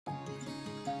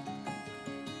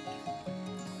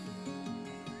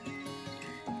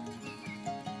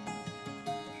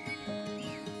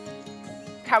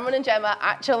Cameron and Gemma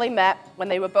actually met when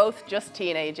they were both just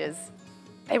teenagers.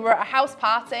 They were at a house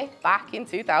party back in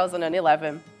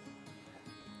 2011.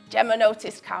 Gemma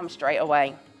noticed Cam straight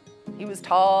away. He was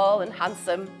tall and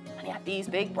handsome, and he had these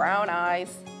big brown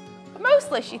eyes. But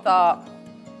mostly she thought,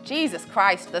 Jesus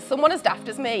Christ, there's someone as daft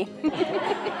as me.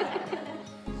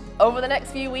 Over the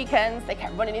next few weekends, they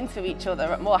kept running into each other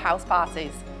at more house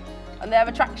parties, and their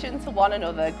attraction to one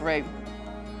another grew.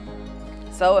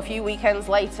 So a few weekends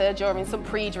later, during some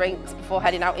pre-drinks before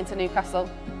heading out into Newcastle,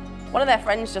 one of their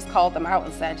friends just called them out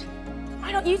and said,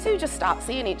 "Why don't you two just start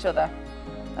seeing each other?"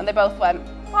 And they both went,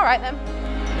 "All right then."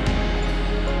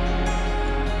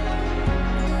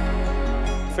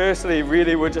 Firstly,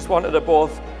 really, we just wanted to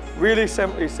both really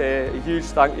simply say a huge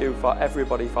thank you for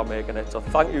everybody for making it. So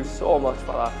thank you so much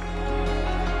for that.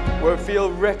 We feel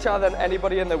richer than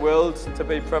anybody in the world to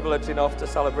be privileged enough to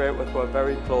celebrate with our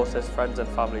very closest friends and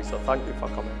family. So thank you for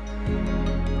coming.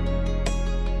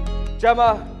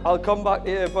 Gemma, I'll come back to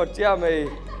you, but yeah,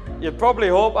 you'd probably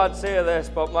hope I'd say this,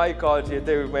 but my God, you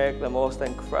do make the most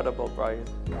incredible bride.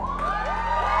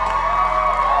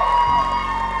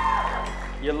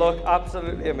 You look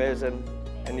absolutely amazing,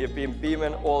 and you've been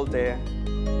beaming all day.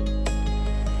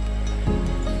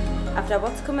 After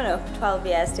what's coming up, 12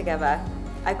 years together,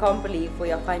 I can't believe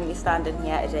we are finally standing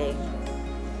here today.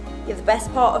 You're the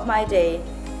best part of my day.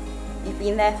 You've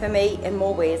been there for me in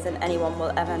more ways than anyone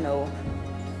will ever know.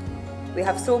 We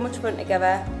have so much fun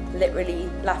together, literally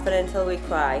laughing until we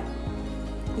cry.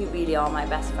 You really are my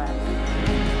best friend.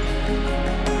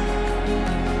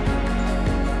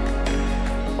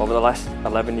 Over the last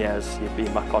 11 years, you've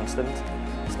been my constant,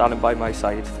 standing by my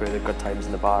side through the good times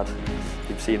and the bad.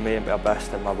 You've seen me at my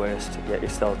best and my worst, yet you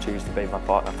still choose to be my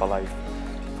partner for life.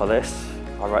 For this,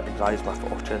 I recognise my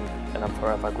fortune and I'm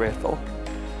forever grateful.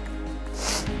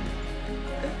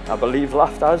 I believe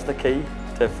laughter is the key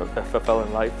to a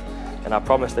fulfilling life, and I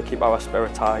promise to keep our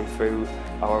spirits high through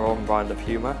our own brand of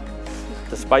humour.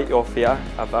 Despite your fear,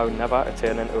 I vow never to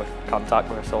turn into a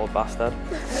cantankerous old bastard.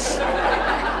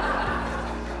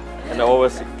 And to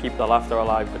always keep the laughter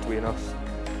alive between us.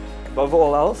 Above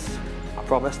all else, I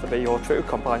promise to be your true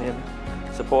companion,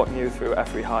 supporting you through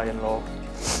every high and low.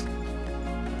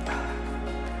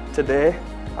 Today,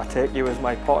 I take you as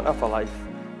my partner for life,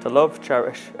 to love,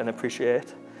 cherish and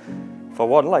appreciate. For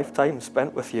one lifetime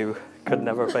spent with you could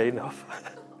never be enough.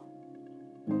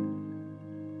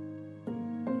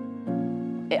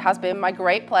 It has been my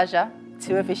great pleasure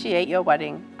to officiate your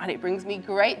wedding, and it brings me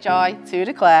great joy to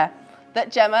declare that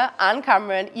Gemma and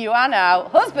Cameron, you are now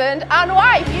husband and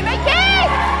wife. You may kiss!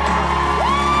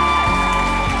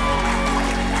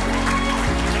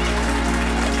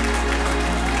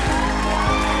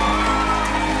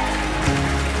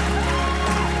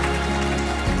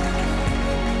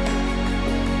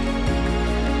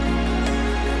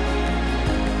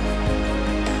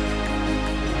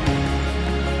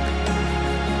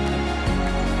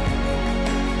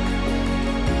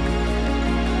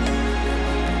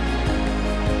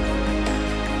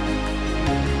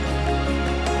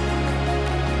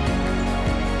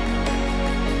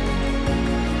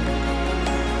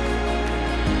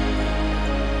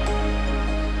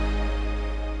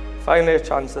 Finally, a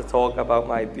chance to talk about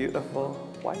my beautiful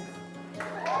wife.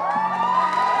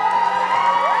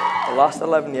 The last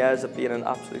 11 years have been an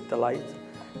absolute delight.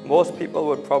 Most people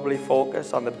would probably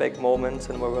focus on the big moments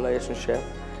in a relationship,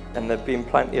 and there have been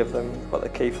plenty of them, but the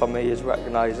key for me is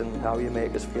recognising how you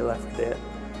make us feel every day.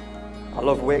 I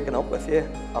love waking up with you.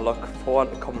 I look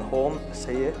forward to coming home to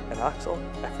see you and Axel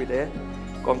every day,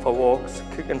 going for walks,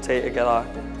 cooking tea together,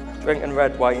 drinking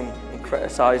red wine,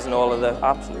 criticising all of the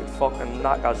absolute fucking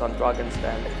knackers on Dragon's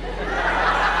Den.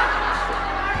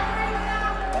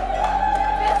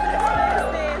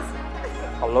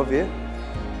 I love you,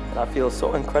 and I feel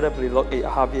so incredibly lucky to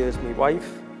have you as my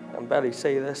wife. I can barely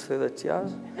see this through the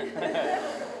tears.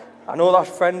 I know that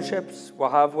friendships we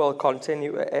have will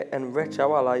continue to enrich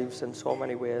our lives in so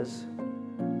many ways.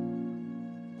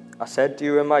 I said to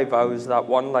you in my vows that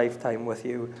one lifetime with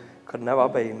you could never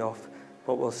be enough,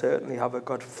 but we'll certainly have a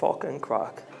good fucking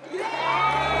crack.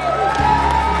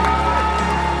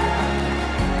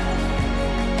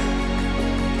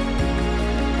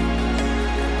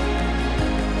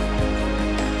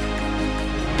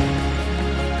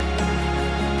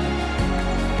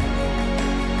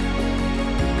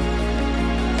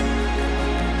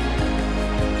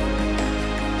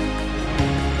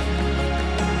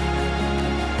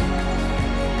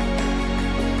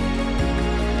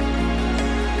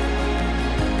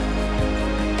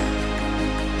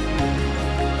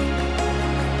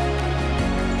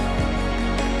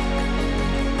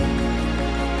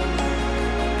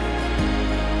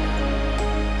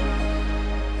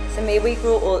 So may we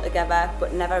grow old together,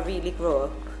 but never really grow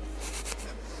up.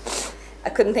 I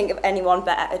couldn't think of anyone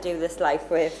better to do this life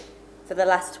with. For the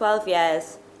last 12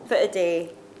 years, for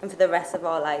today, and for the rest of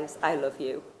our lives, I love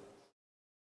you.